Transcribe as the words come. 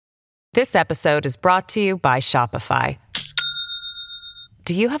This episode is brought to you by Shopify.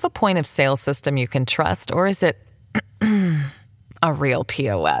 Do you have a point of sale system you can trust, or is it a real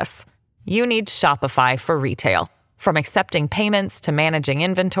POS? You need Shopify for retail. From accepting payments to managing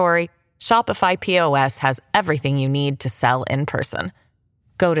inventory, Shopify POS has everything you need to sell in person.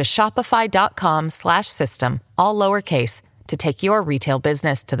 Go to shopify.com/system, all lowercase, to take your retail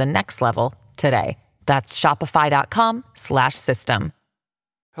business to the next level today. That's shopify.com/system.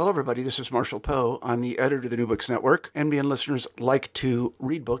 Hello, everybody. This is Marshall Poe. I'm the editor of the New Books Network. NBN listeners like to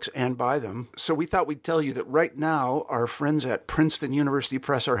read books and buy them. So we thought we'd tell you that right now, our friends at Princeton University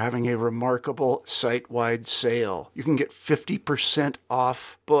Press are having a remarkable site-wide sale. You can get 50%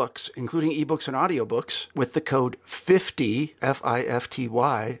 off books, including ebooks and audiobooks, with the code 50,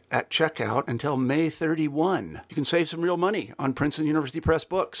 F-I-F-T-Y, at checkout until May 31. You can save some real money on Princeton University Press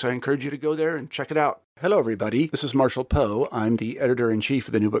books. I encourage you to go there and check it out. Hello, everybody. This is Marshall Poe. I'm the editor-in-chief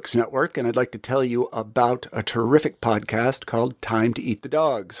of the New Books Network, and I'd like to tell you about a terrific podcast called Time to Eat the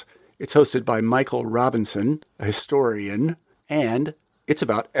Dogs. It's hosted by Michael Robinson, a historian, and it's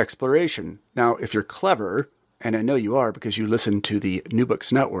about exploration. Now, if you're clever, and I know you are because you listen to the New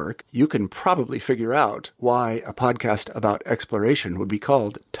Books Network, you can probably figure out why a podcast about exploration would be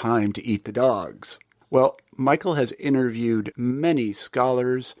called Time to Eat the Dogs. Well, Michael has interviewed many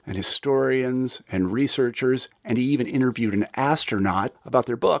scholars and historians and researchers, and he even interviewed an astronaut about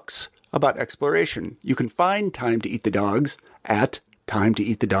their books about exploration. You can find Time to Eat the Dogs at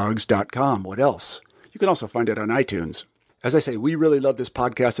timetoeatthedogs.com. What else? You can also find it on iTunes. As I say, we really love this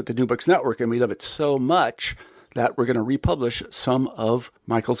podcast at the New Books Network, and we love it so much that we're going to republish some of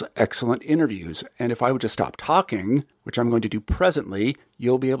Michael's excellent interviews. And if I would just stop talking, which I'm going to do presently,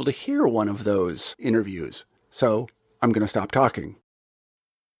 you'll be able to hear one of those interviews. So I'm going to stop talking.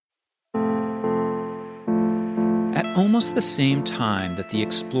 At almost the same time that the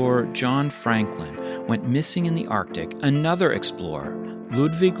explorer John Franklin went missing in the Arctic, another explorer,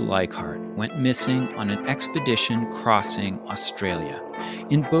 Ludwig Leichhardt, went missing on an expedition crossing Australia.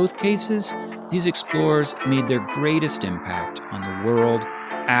 In both cases, these explorers made their greatest impact on the world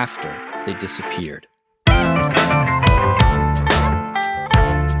after they disappeared.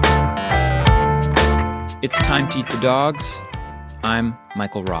 It's time to eat the dogs. I'm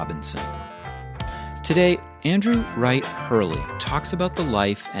Michael Robinson. Today, Andrew Wright Hurley talks about the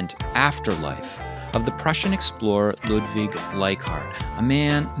life and afterlife of the Prussian explorer Ludwig Leichhardt, a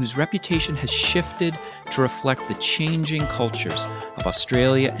man whose reputation has shifted to reflect the changing cultures of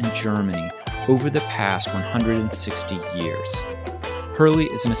Australia and Germany over the past 160 years. Hurley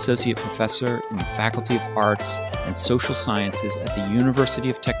is an associate professor in the Faculty of Arts and Social Sciences at the University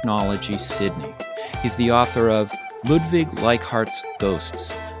of Technology, Sydney. He's the author of Ludwig Leichhardt's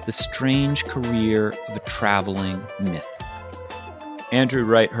Ghosts, The Strange Career of a Traveling Myth. Andrew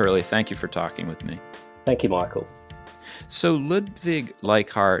Wright Hurley, thank you for talking with me. Thank you, Michael. So Ludwig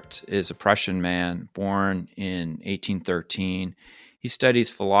Leichhardt is a Prussian man born in 1813. He studies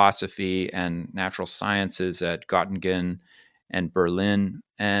philosophy and natural sciences at Göttingen and Berlin,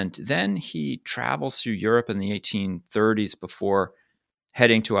 and then he travels through Europe in the 1830s before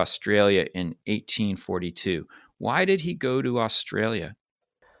heading to Australia in 1842. Why did he go to Australia?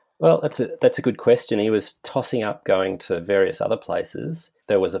 Well, that's a good question. He was tossing up going to various other places.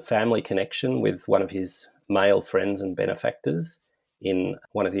 There was a family connection with one of his male friends and benefactors in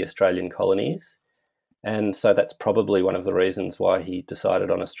one of the Australian colonies. And so that's probably one of the reasons why he decided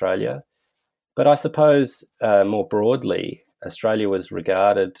on Australia. But I suppose more broadly, Australia was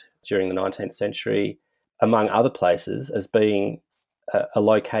regarded during the 19th century, among other places, as being a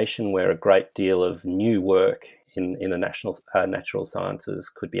location where a great deal of new work in the natural sciences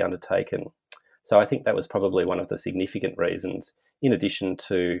could be undertaken. So I think that was probably one of the significant reasons, in addition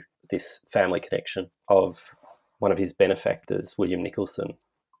to this family connection of one of his benefactors, William Nicholson.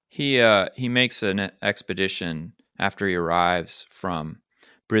 He makes an expedition after he arrives from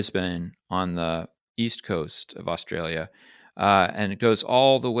Brisbane on the east coast of Australia, and it goes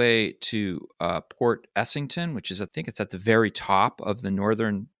all the way to Port Essington, which is, I think it's at the very top of the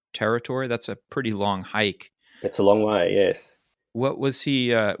Northern Territory. That's a pretty long hike. It's a long way, yes. What was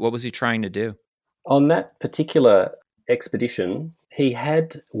he trying to do? On that particular expedition, he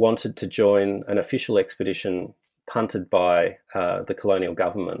had wanted to join an official expedition punted by the colonial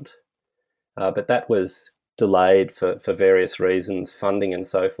government, but that was delayed for various reasons, funding and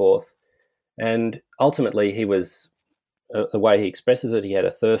so forth. And ultimately, he was, the way he expresses it, he had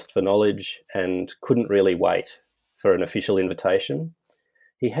a thirst for knowledge and couldn't really wait for an official invitation.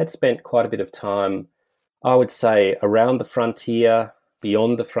 He had spent quite a bit of time, I would say, around the frontier,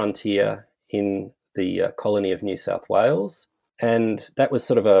 beyond the frontier, in the colony of New South Wales. And that was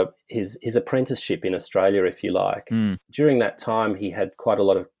sort of his apprenticeship in Australia, if you like. During that time, he had quite a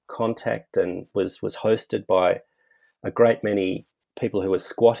lot of contact and was hosted by a great many people who were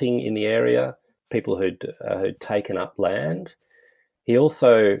squatting in the area, people who'd taken up land. He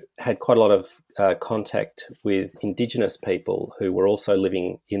also had quite a lot of contact with Indigenous people who were also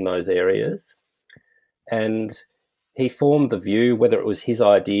living in those areas. And he formed the view, whether it was his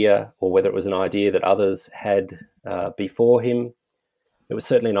idea or whether it was an idea that others had before him, it was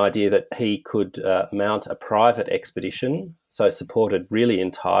certainly an idea that he could mount a private expedition, so supported really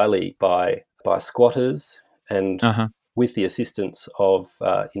entirely by squatters and with the assistance of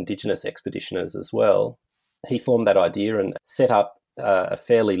Indigenous expeditioners as well. He formed that idea and set up a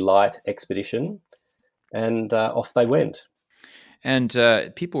fairly light expedition, and off they went. And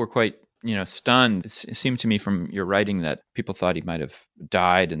people were quite, stunned. It seemed to me from your writing that people thought he might have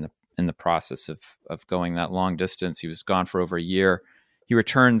died in the process of going that long distance. He was gone for over a year. He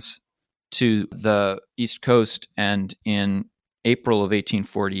returns to the East Coast, and in April of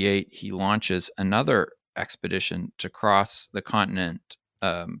 1848, he launches another expedition to cross the continent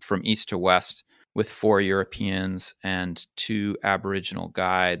from east to west with 4 Europeans and 2 Aboriginal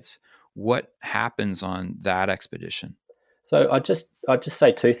guides. What happens on that expedition? So I'd just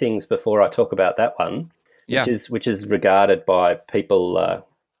say 2 things before I talk about that one, which is regarded by people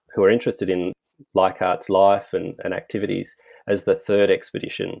who are interested in Leichhardt's life and activities as the third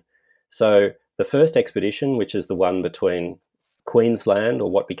expedition. So the first expedition, which is the one between Queensland, or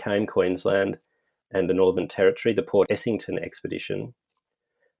what became Queensland, and the Northern Territory, the Port Essington expedition,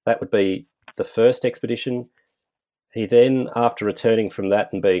 that would be the first expedition. He then, after returning from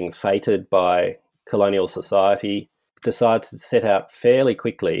that and being feted by colonial society, decides to set out fairly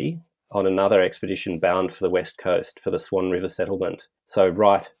quickly on another expedition bound for the West Coast, for the Swan River settlement, so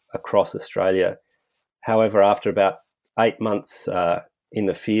right across Australia. However, after about 8 months in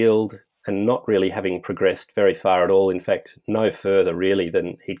the field and not really having progressed very far at all, in fact, no further really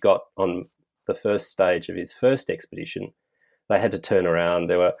than he'd got on the first stage of his first expedition, they had to turn around.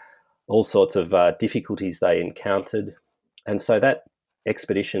 There were all sorts of difficulties they encountered. And so that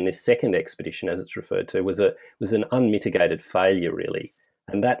expedition, this second expedition, as it's referred to, was an unmitigated failure, really.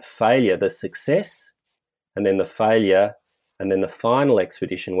 And that failure, the success, and then the failure, and then the final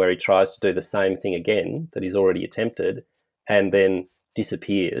expedition where he tries to do the same thing again that he's already attempted and then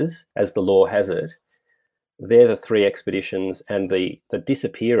disappears, as the law has it, they're the 3 expeditions, and the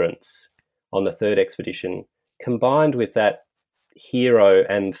disappearance on the third expedition, combined with that hero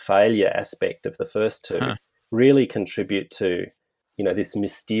and failure aspect of the first 2, really contribute to, this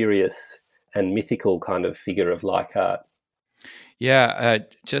mysterious and mythical kind of figure of Leichhardt. Yeah,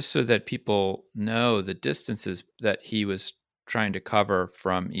 just so that people know, the distances that he was trying to cover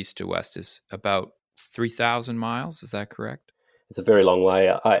from east to west is about 3,000 miles. Is that correct? It's a very long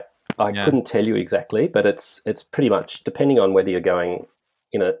way. I couldn't tell you exactly, but it's pretty much, depending on whether you're going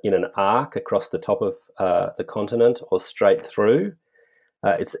in an arc across the top of the continent or straight through,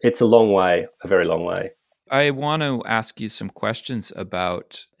 it's a long way, a very long way. I want to ask you some questions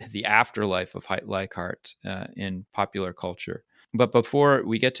about the afterlife of Leichhardt in popular culture. But before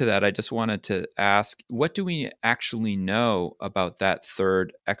we get to that, I just wanted to ask, what do we actually know about that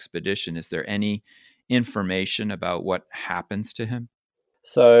third expedition? Is there any information about what happens to him?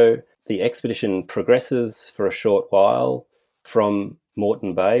 So the expedition progresses for a short while from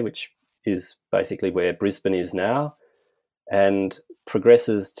Moreton Bay, which is basically where Brisbane is now, and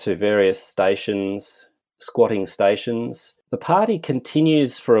progresses to various stations, squatting stations. The party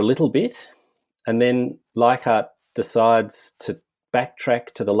continues for a little bit, and then Leichhardt decides to backtrack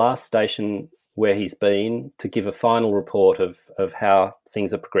to the last station where he's been to give a final report of how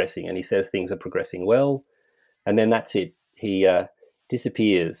things are progressing. And he says things are progressing well, and then that's it. He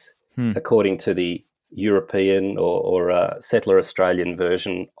disappears, according to the European or settler Australian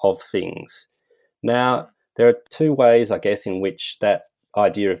version of things. Now, there are 2 ways, I guess, in which that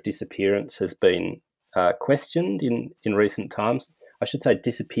idea of disappearance has been questioned in recent times. I should say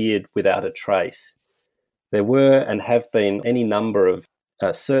disappeared without a trace. There were and have been any number of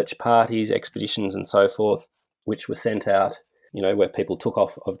search parties, expeditions and so forth, which were sent out, where people took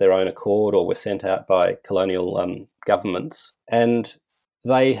off of their own accord or were sent out by colonial governments. And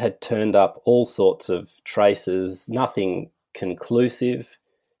they had turned up all sorts of traces, nothing conclusive.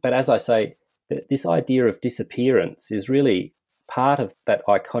 But as I say, this idea of disappearance is really part of that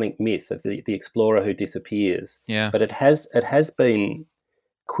iconic myth of the explorer who disappears. Yeah. But it has been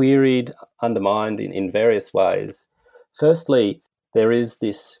queried, undermined in various ways. Firstly, there is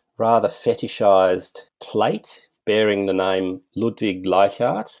this rather fetishized plate bearing the name Ludwig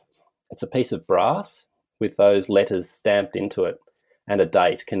Leichhardt. It's a piece of brass with those letters stamped into it and a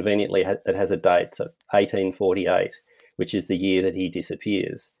date. Conveniently, it has a date, so it's 1848, which is the year that he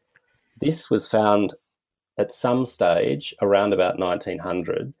disappears. This was found at some stage around about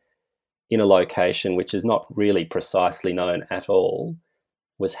 1900 in a location which is not really precisely known at all,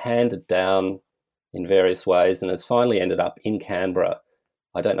 was handed down in various ways and has finally ended up in Canberra.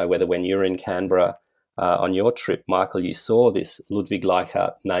 I don't know whether when you were in Canberra on your trip, Michael, you saw this Ludwig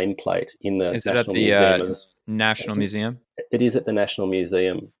Leichhardt nameplate in the National Museum. Is it at the National Museum? It is at the National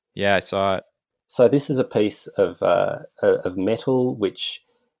Museum. Yeah, I saw it. So this is a piece of metal which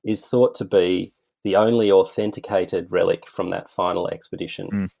is thought to be the only authenticated relic from that final expedition.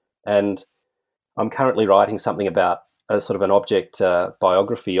 Mm. And I'm currently writing something about a sort of an object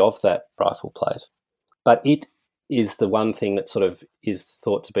biography of that rifle plate. But it is the one thing that sort of is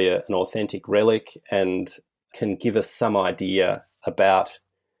thought to be an authentic relic and can give us some idea about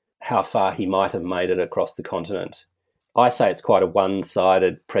how far he might have made it across the continent. I say it's quite a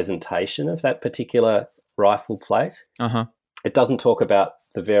one-sided presentation of that particular rifle plate. Uh-huh. It doesn't talk about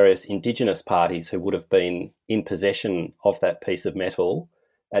the various Indigenous parties who would have been in possession of that piece of metal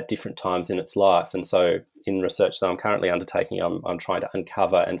at different times in its life. And so in research that I'm currently undertaking, I'm trying to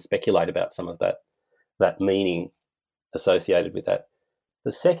uncover and speculate about some of that meaning associated with that.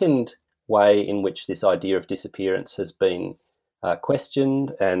 The second way in which this idea of disappearance has been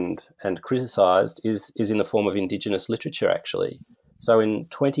questioned and criticised is in the form of Indigenous literature, actually. So in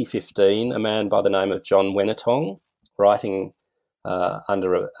 2015, a man by the name of John Wenitong, writing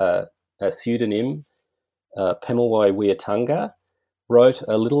under a pseudonym, Pemulwuy Wiyatanga, wrote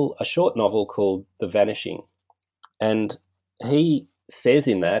a short novel called The Vanishing. And he says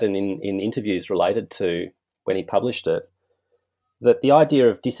in that, and in interviews related to when he published it, that the idea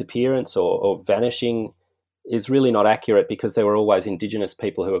of disappearance or vanishing is really not accurate because there were always Indigenous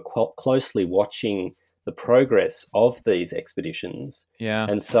people who were closely watching the progress of these expeditions. Yeah.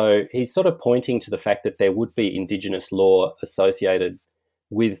 And so he's sort of pointing to the fact that there would be Indigenous law associated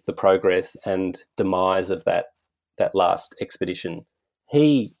with the progress and demise of that last expedition.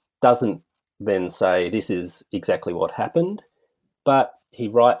 He doesn't then say this is exactly what happened, but he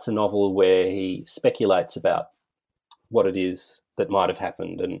writes a novel where he speculates about what it is that might have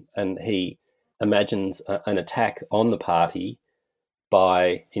happened, and he imagines an attack on the party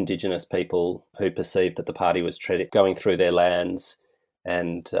by Indigenous people who perceived that the party was going through their lands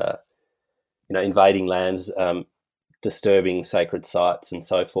and invading lands, disturbing sacred sites and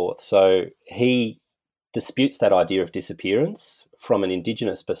so forth. So he disputes that idea of disappearance from an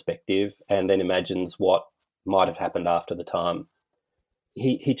Indigenous perspective and then imagines what might have happened after the time.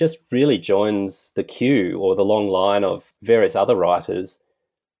 He just really joins the queue or the long line of various other writers,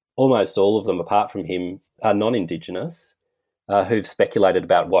 almost all of them apart from him are non-Indigenous, who've speculated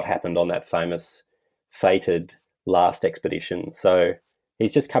about what happened on that famous fated last expedition. So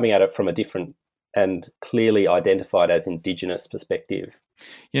he's just coming at it from a different and clearly identified as Indigenous perspective.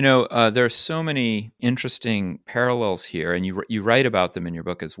 You know, there are so many interesting parallels here, and you write about them in your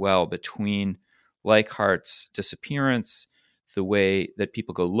book as well, between Leichhardt's disappearance, the way that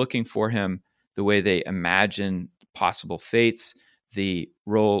people go looking for him, the way they imagine possible fates, the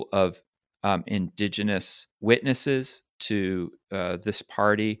role of Indigenous witnesses to this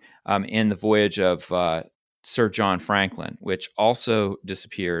party, and the voyage of Sir John Franklin, which also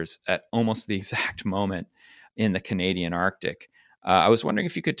disappears at almost the exact moment in the Canadian Arctic. I was wondering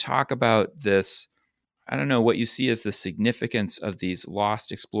if you could talk about this, I don't know, what you see as the significance of these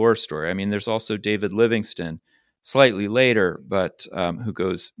lost explorer story. I mean, there's also David Livingstone, slightly later, but who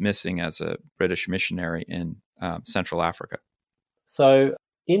goes missing as a British missionary in Central Africa. So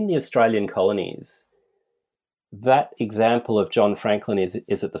in the Australian colonies, that example of John Franklin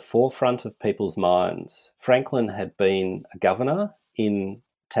is at the forefront of people's minds. Franklin had been a governor in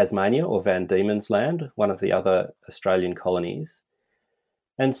Tasmania or Van Diemen's Land, one of the other Australian colonies.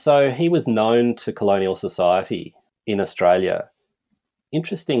 And so he was known to colonial society in Australia.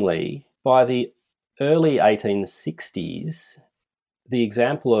 Interestingly, by the early 1860s, the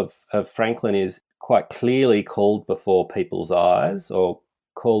example of Franklin is quite clearly called before people's eyes or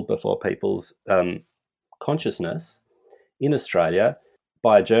called before people's consciousness in Australia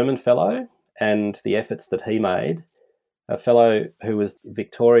by a German fellow and the efforts that he made, a fellow who was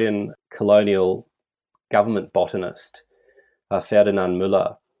Victorian colonial government botanist, Ferdinand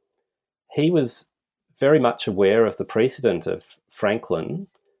Müller. He was very much aware of the precedent of Franklin,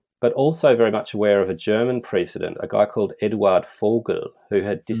 but also very much aware of a German precedent, a guy called Eduard Vogel, who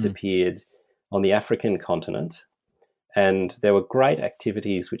had disappeared on the African continent. And there were great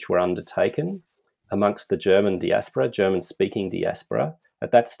activities which were undertaken amongst the German diaspora, German-speaking diaspora,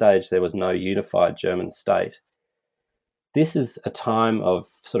 At that stage, there was no unified German state. This is a time of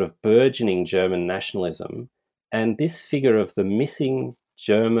sort of burgeoning German nationalism, and this figure of the missing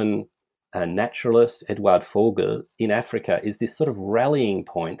German naturalist, Eduard Vogel, in Africa is this sort of rallying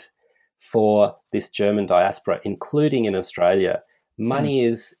point for this German diaspora, including in Australia. Money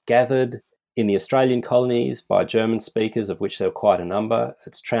is gathered in the Australian colonies by German speakers, of which there are quite a number.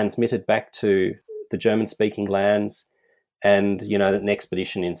 It's transmitted back to the German-speaking lands, and, an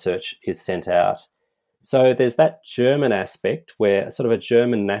expedition in search is sent out. So there's that German aspect where sort of a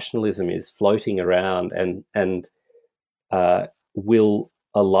German nationalism is floating around and will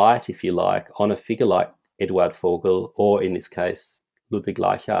alight, if you like, on a figure like Eduard Vogel, or in this case, Ludwig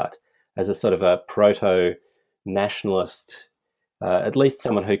Leichhardt, as a sort of a proto-nationalist, at least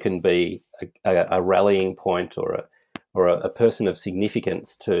someone who can be a rallying point or a person of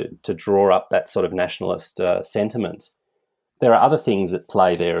significance to draw up that sort of nationalist sentiment. There are other things at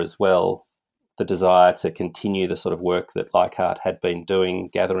play there as well. The desire to continue the sort of work that Leichhardt had been doing,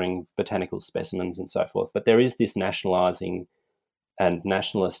 gathering botanical specimens and so forth. But there is this nationalising and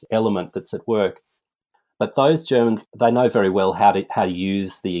nationalist element that's at work. But those Germans, they know very well how to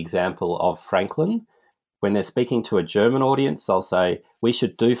use the example of Franklin. When they're speaking to a German audience, they'll say, we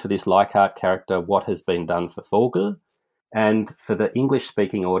should do for this Leichhardt character what has been done for Vogel. And for the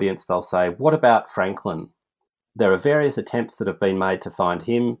English-speaking audience, they'll say, what about Franklin? There are various attempts that have been made to find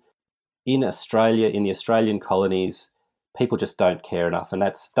him. In Australia, in the Australian colonies, people just don't care enough, and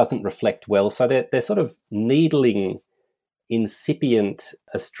that doesn't reflect well. So they're sort of needling incipient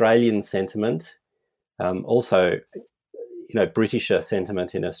Australian sentiment, also, Britisher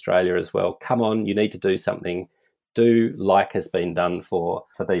sentiment in Australia as well. Come on, you need to do something. Do like has been done for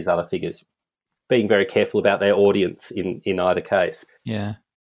these other figures. Being very careful about their audience in either case. Yeah.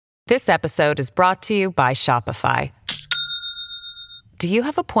 This episode is brought to you by Shopify. Do you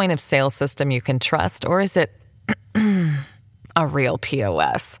have a point of sale system you can trust, or is it a real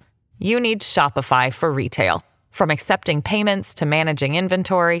POS? You need Shopify for retail. From accepting payments to managing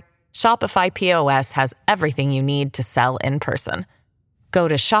inventory, Shopify POS has everything you need to sell in person. Go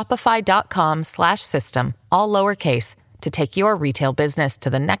to shopify.com/system, all lowercase, to take your retail business to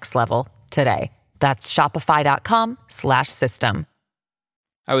the next level today. That's shopify.com/system.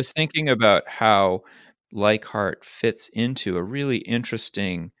 I was thinking about how Leichhardt fits into a really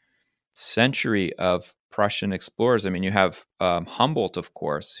interesting century of Prussian explorers. I mean, you have Humboldt, of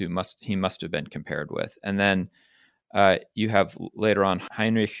course, he must have been compared with, and then you have later on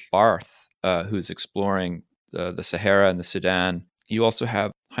Heinrich Barth, who's exploring the Sahara and the Sudan. You also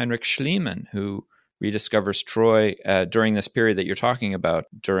have Heinrich Schliemann, who rediscovers Troy during this period that you're talking about,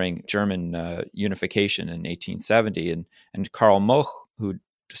 during German unification in 1870, and Karl Moch, who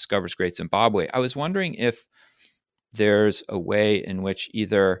discovers Great Zimbabwe. I was wondering if there's a way in which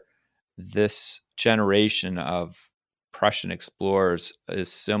either this generation of Prussian explorers is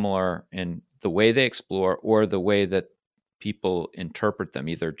similar in the way they explore or the way that people interpret them,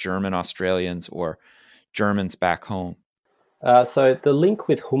 either German Australians or Germans back home. So the link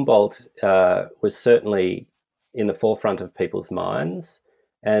with Humboldt was certainly in the forefront of people's minds.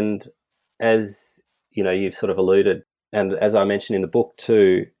 And as you've sort of alluded, and as I mentioned in the book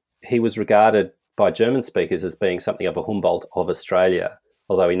too, he was regarded by German speakers as being something of a Humboldt of Australia,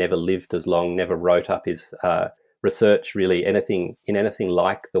 although he never lived as long, never wrote up his research really anything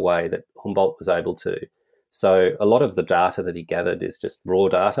like the way that Humboldt was able to. So a lot of the data that he gathered is just raw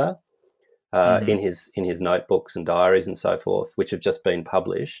data in his notebooks and diaries and so forth, which have just been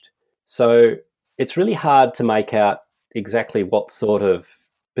published. So it's really hard to make out exactly what sort of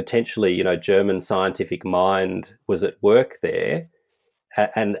potentially, German scientific mind was at work there,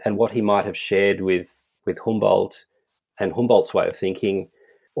 and what he might have shared with Humboldt and Humboldt's way of thinking,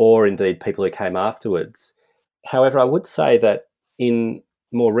 or indeed people who came afterwards. However, I would say that in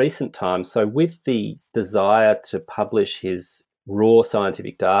more recent times, so with the desire to publish his raw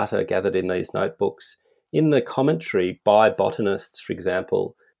scientific data gathered in these notebooks, in the commentary by botanists, for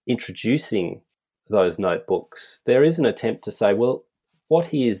example, introducing those notebooks, there is an attempt to say, well, what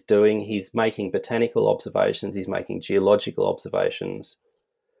he is doing, he's making botanical observations, he's making geological observations,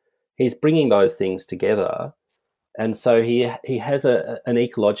 he's bringing those things together. And so he has an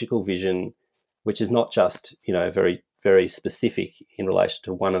ecological vision, which is not just, very, very specific in relation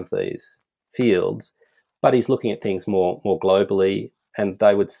to one of these fields, but he's looking at things more globally. And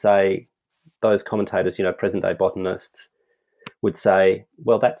they would say, those commentators, present-day botanists, would say,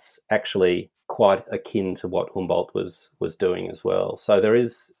 well, that's actually quite akin to what Humboldt was doing as well. So there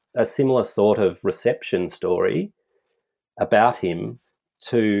is a similar sort of reception story about him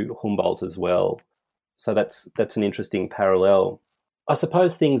to Humboldt as well. So that's an interesting parallel. I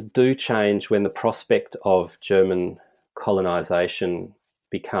suppose things do change when the prospect of German colonisation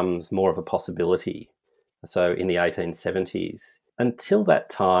becomes more of a possibility. So in the 1870s. Until that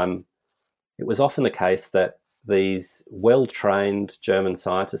time, it was often the case that these well-trained German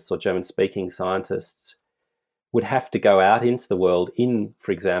scientists or German-speaking scientists would have to go out into the world in,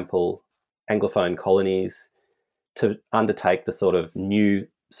 for example, Anglophone colonies to undertake the sort of new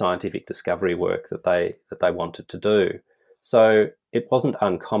scientific discovery work that they wanted to do. So it wasn't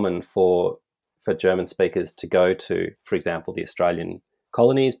uncommon for German speakers to go to, for example, the Australian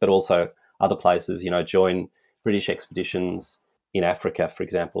colonies, but also other places, join British expeditions in Africa, for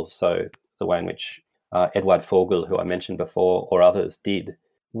example. So the way in which Eduard Vogel, who I mentioned before, or others did.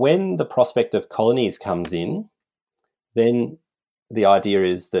 When the prospect of colonies comes in, then the idea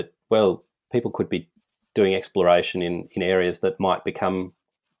is that, well, people could be doing exploration in areas that might become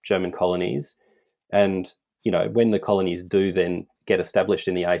German colonies. And, when the colonies do then get established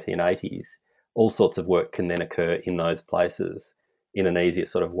in the 1880s, all sorts of work can then occur in those places in an easier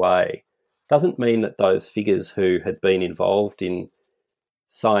sort of way. Doesn't mean that those figures who had been involved in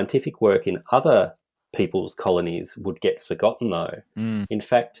scientific work in other people's colonies would get forgotten, though. In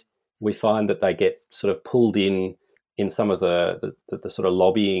fact, we find that they get sort of pulled in some of the sort of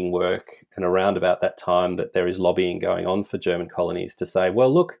lobbying work, and around about that time that there is lobbying going on for German colonies to say,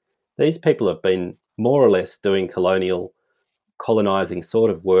 well, look, these people have been more or less doing colonising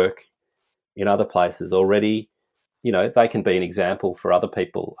sort of work in other places already. They can be an example for other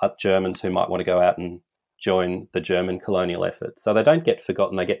people, Germans who might want to go out and join the German colonial effort. So they don't get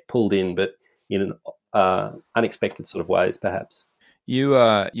forgotten, they get pulled in, but in unexpected sort of ways, perhaps. You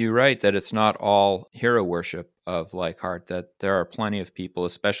write that it's not all hero worship of Leichhardt, that there are plenty of people,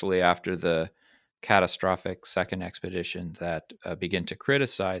 especially after the catastrophic second expedition, that begin to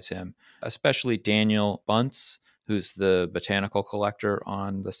criticize him, especially Daniel Bunce, who's the botanical collector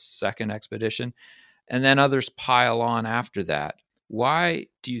on the second expedition. And then others pile on after that. Why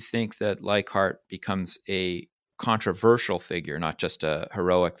do you think that Leichhardt becomes a controversial figure, not just a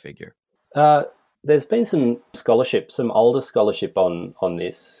heroic figure? There's been some scholarship, some older scholarship on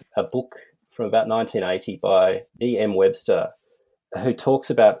this, a book from about 1980 by E.M. Webster, who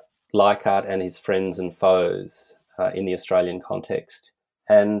talks about Leichhardt and his friends and foes in the Australian context.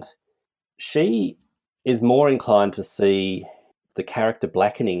 And she is more inclined to see the character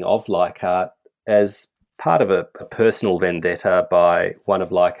blackening of Leichhardt as part of a personal vendetta by one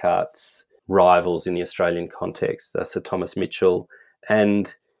of Leichhardt's rivals in the Australian context, Sir Thomas Mitchell,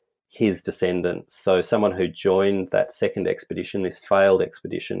 and his descendants. So someone who joined that second expedition, this failed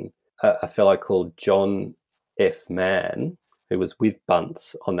expedition, a fellow called John F. Mann, who was with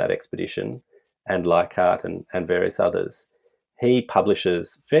Bunce on that expedition, and Leichhardt and various others. He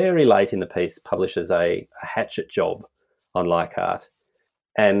publishes, very late in the piece, a hatchet job on Leichhardt.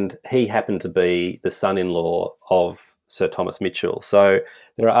 And he happened to be the son-in-law of Sir Thomas Mitchell. So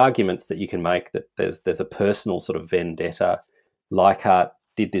there are arguments that you can make that there's a personal sort of vendetta. Leichhardt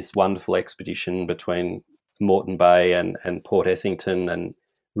did this wonderful expedition between Moreton Bay and Port Essington and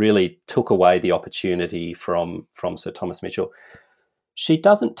really took away the opportunity from Sir Thomas Mitchell. She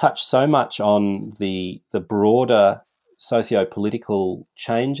doesn't touch so much on the broader socio-political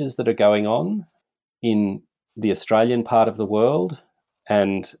changes that are going on in the Australian part of the world,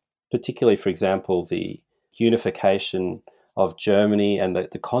 and particularly, for example, the unification of Germany and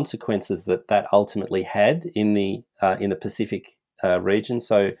the consequences that ultimately had in the Pacific region.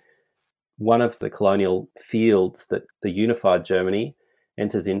 So one of the colonial fields that the unified Germany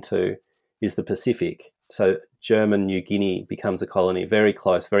enters into is the Pacific. So German New Guinea becomes a colony very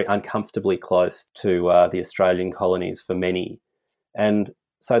close, very uncomfortably close to the Australian colonies for many. And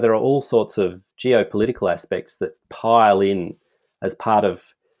so there are all sorts of geopolitical aspects that pile in as part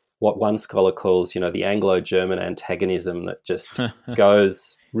of what one scholar calls, the Anglo-German antagonism that just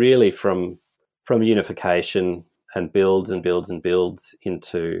goes really from unification and builds and builds and builds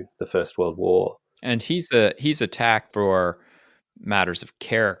into the First World War. And he's attacked for matters of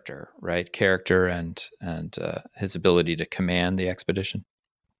character, right? Character and his ability to command the expedition.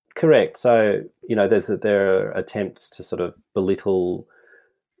 Correct. So there are attempts to sort of belittle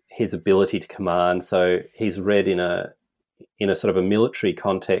his ability to command. So he's read in a sort of a military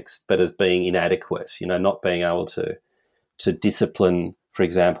context, but as being inadequate. Not being able to discipline, for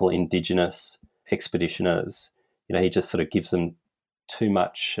example, indigenous expeditioners. He just sort of gives them too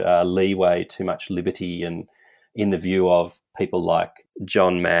much leeway, too much liberty, and in the view of people like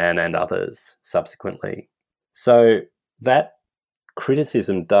John Mann and others subsequently. So that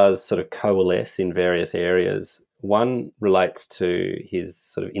criticism does sort of coalesce in various areas. One relates to his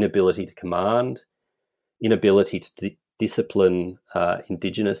sort of inability to command, inability to discipline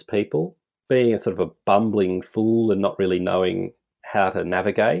Indigenous people, being a sort of a bumbling fool and not really knowing how to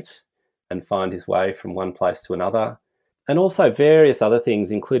navigate and find his way from one place to another. And also various other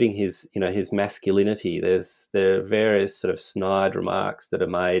things, including his masculinity. There are various sort of snide remarks that are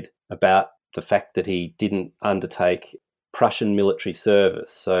made about the fact that he didn't undertake Prussian military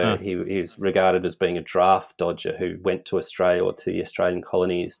service. So he was regarded as being a draft dodger who went to Australia or to the Australian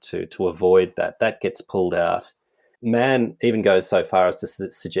colonies to avoid that. That gets pulled out. Mann even goes so far as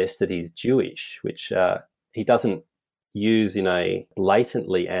to suggest that he's Jewish, which he doesn't use in a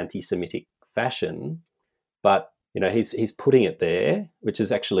blatantly anti-Semitic fashion, but he's putting it there, which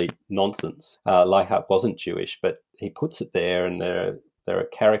is actually nonsense. Leichhardt wasn't Jewish, but he puts it there, and there are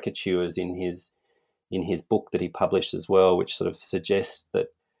caricatures in his book that he published as well, which sort of suggests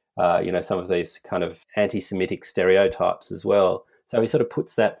that some of these kind of anti-Semitic stereotypes as well. So he sort of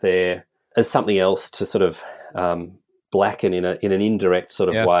puts that there as something else to sort of blacken in an indirect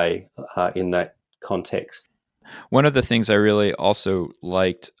sort of way in that context. One of the things I really also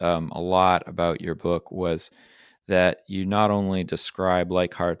liked a lot about your book was that you not only describe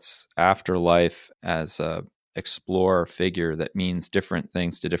Leichhardt's afterlife as a explorer figure that means different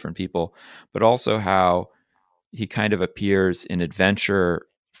things to different people, but also how he kind of appears in adventure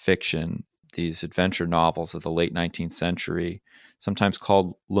fiction, these adventure novels of the late 19th century, sometimes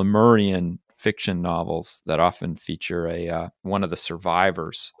called Lemurian fiction novels that often feature one of the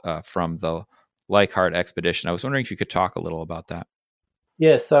survivors from the Leichhardt expedition. I was wondering if you could talk a little about that.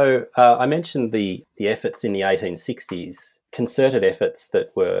 Yeah, so I mentioned the efforts in the 1860s, concerted efforts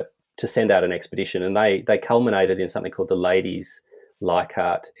that were to send out an expedition, and they culminated in something called the Ladies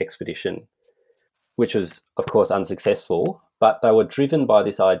Leichhardt Expedition, which was, of course, unsuccessful, but they were driven by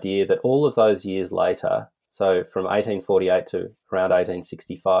this idea that all of those years later, so from 1848 to around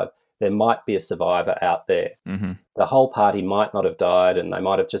 1865, there might be a survivor out there. Mm-hmm. The whole party might not have died, and they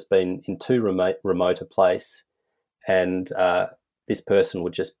might have just been in too remote a place, and this person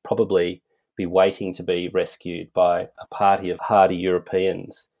would just probably be waiting to be rescued by a party of hardy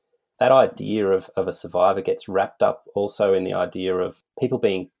Europeans. That idea of a survivor gets wrapped up also in the idea of people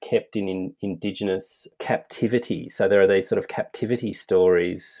being kept in Indigenous captivity. So there are these sort of captivity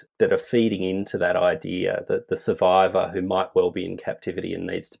stories that are feeding into that idea that the survivor who might well be in captivity and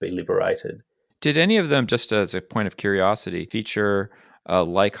needs to be liberated. Did any of them, just as a point of curiosity, feature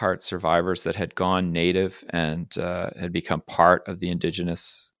Leichhardt survivors that had gone native and had become part of the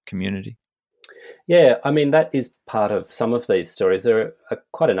Indigenous community? Yeah, I mean, that is part of some of these stories. There are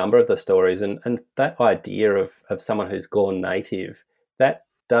quite a number of the stories, and that idea of someone who's gone native, that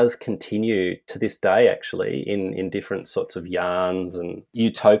does continue to this day, actually, in different sorts of yarns and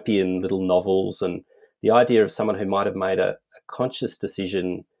utopian little novels. And the idea of someone who might have made a conscious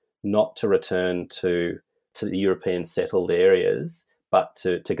decision not to return to the European settled areas, but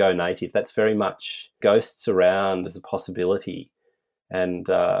to go native, that's very much ghosts around as a possibility. And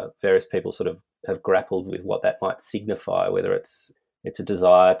various people sort of have grappled with what that might signify, whether it's a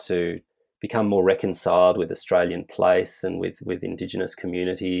desire to become more reconciled with Australian place and with Indigenous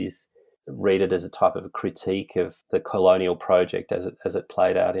communities, read it as a type of a critique of the colonial project as it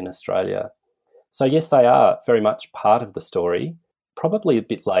played out in Australia. So yes, they are very much part of the story. Probably a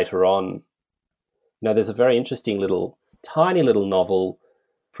bit later on, there's a very interesting tiny little novel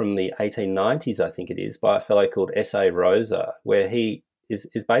from the 1890s, I think it is, by a fellow called S.A. Rosa, where he is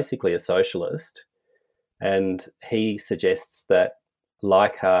basically a socialist, and he suggests that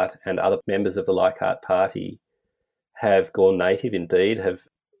Leichhardt and other members of the Leichhardt Party have gone native indeed, have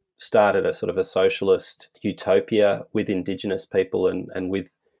started a sort of a socialist utopia with Indigenous people and with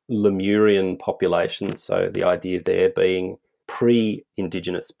Lemurian populations. So the idea there being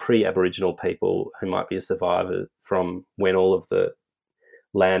pre-Indigenous, pre-Aboriginal people who might be a survivor from when all of the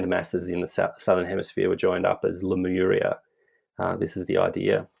land masses in the southern hemisphere were joined up as Lemuria. This is the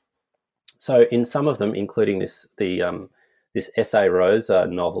idea. So in some of them, including this S.A. Rosa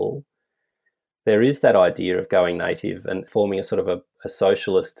novel, there is that idea of going native and forming a sort of a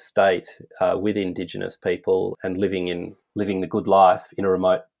socialist state with Indigenous people and living the good life in a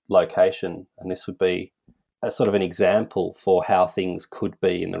remote location. And this would be a sort of an example for how things could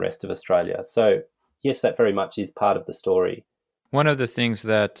be in the rest of Australia. So yes, that very much is part of the story. One of the things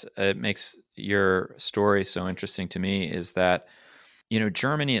that makes your story so interesting to me is that,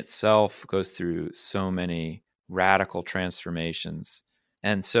 Germany itself goes through so many radical transformations.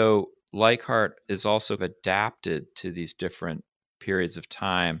 And so Leichhardt is also adapted to these different periods of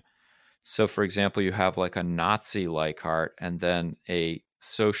time. So, for example, you have like a Nazi Leichhardt and then a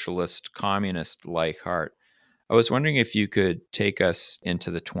socialist communist Leichhardt. I was wondering if you could take us into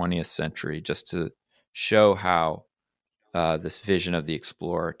the 20th century just to show how this vision of the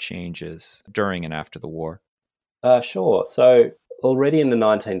explorer changes during and after the war? Sure. So already in the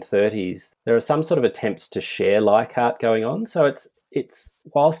 1930s, there are some sort of attempts to share Leichhardt going on. So it's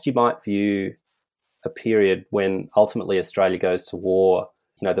whilst you might view a period when ultimately Australia goes to war,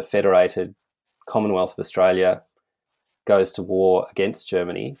 the Federated Commonwealth of Australia goes to war against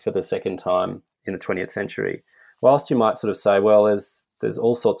Germany for the second time in the 20th century. Whilst you might sort of say, well, there's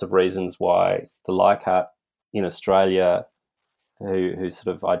all sorts of reasons why the Leichhardt in Australia, who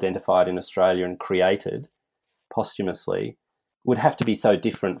sort of identified in Australia and created posthumously, would have to be so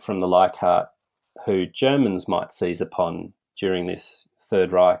different from the Leichhardt who Germans might seize upon during this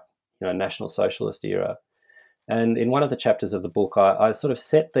Third Reich, National Socialist era. And in one of the chapters of the book, I sort of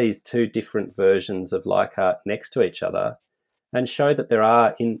set these two different versions of Leichhardt next to each other and show that there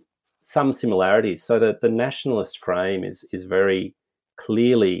are in some similarities, so that the nationalist frame is very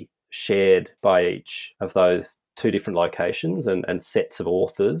clearly shared by each of those two different locations and sets of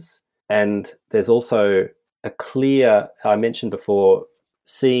authors. And there's also a clear, I mentioned before,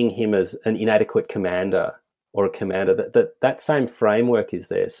 seeing him as an inadequate commander or a commander, that same framework is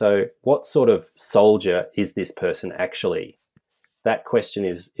there. So what sort of soldier is this person actually? That question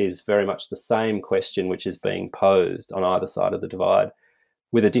is very much the same question which is being posed on either side of the divide,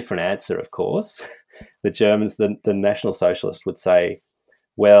 with a different answer, of course. The Germans, the National Socialist would say,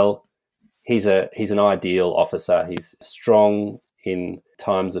 well, he's an ideal officer. He's strong in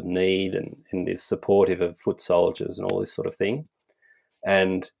times of need and is supportive of foot soldiers and all this sort of thing.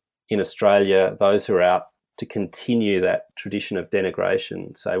 And in Australia, those who are out to continue that tradition of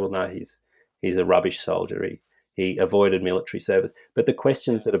denigration say, well, no, he's a rubbish soldier. He avoided military service. But the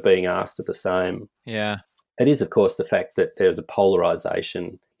questions that are being asked are the same. Yeah. It is, of course, the fact that there's a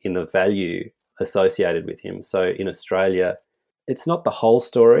polarisation in the value associated with him. So in Australia, it's not the whole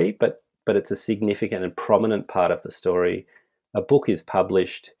story, but it's a significant and prominent part of the story. A book is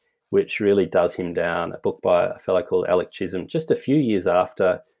published which really does him down, a book by a fellow called Alec Chisholm, just a few years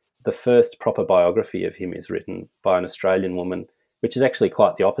after the first proper biography of him is written by an Australian woman, which is actually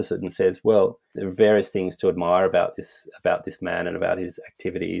quite the opposite and says, well, there are various things to admire about this man and about his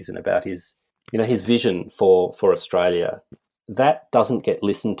activities and about his vision for Australia. That doesn't get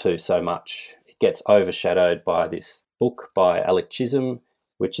listened to so much. It gets overshadowed by this book by Alec Chisholm,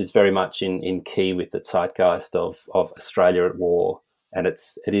 which is very much in key with the zeitgeist of Australia at war. And it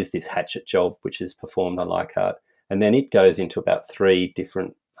is this hatchet job which is performed on Leichhardt. And then it goes into about 3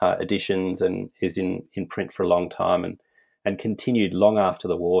 different editions and is in print for a long time and continued long after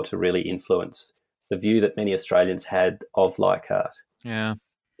the war to really influence the view that many Australians had of Leichhardt. Yeah.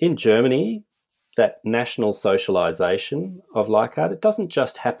 In Germany, that national socialisation of Leichhardt, it doesn't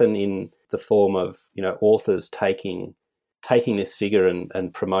just happen in the form of authors taking this figure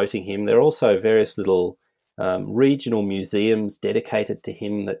and promoting him. There are also various little regional museums dedicated to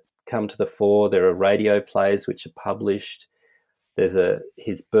him that come to the fore. There are radio plays which are published. There's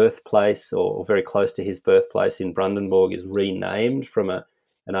his birthplace, or very close to his birthplace in Brandenburg, is renamed from an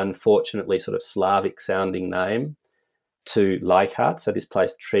unfortunately sort of Slavic-sounding name to Leichhardt. So this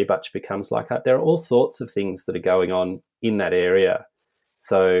place, Trebach, becomes Leichhardt. There are all sorts of things that are going on in that area.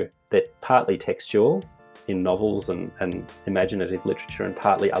 So they're partly textual in novels and imaginative literature, and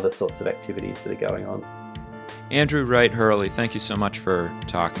partly other sorts of activities that are going on. Andrew Wright Hurley, thank you so much for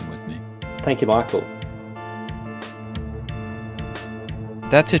talking with me. Thank you, Michael.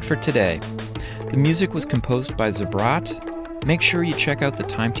 That's it for today. The music was composed by Zabrat. Make sure you check out the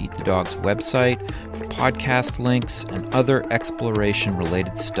Time to Eat the Dogs website for podcast links and other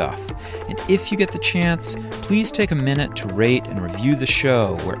exploration-related stuff. And if you get the chance, please take a minute to rate and review the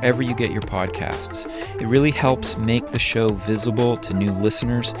show wherever you get your podcasts. It really helps make the show visible to new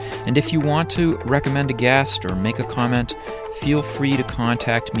listeners. And if you want to recommend a guest or make a comment, feel free to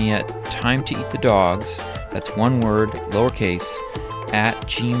contact me at timetoeatthedogs, that's one word, lowercase,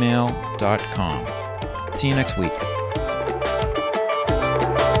 @gmail.com. See you next week.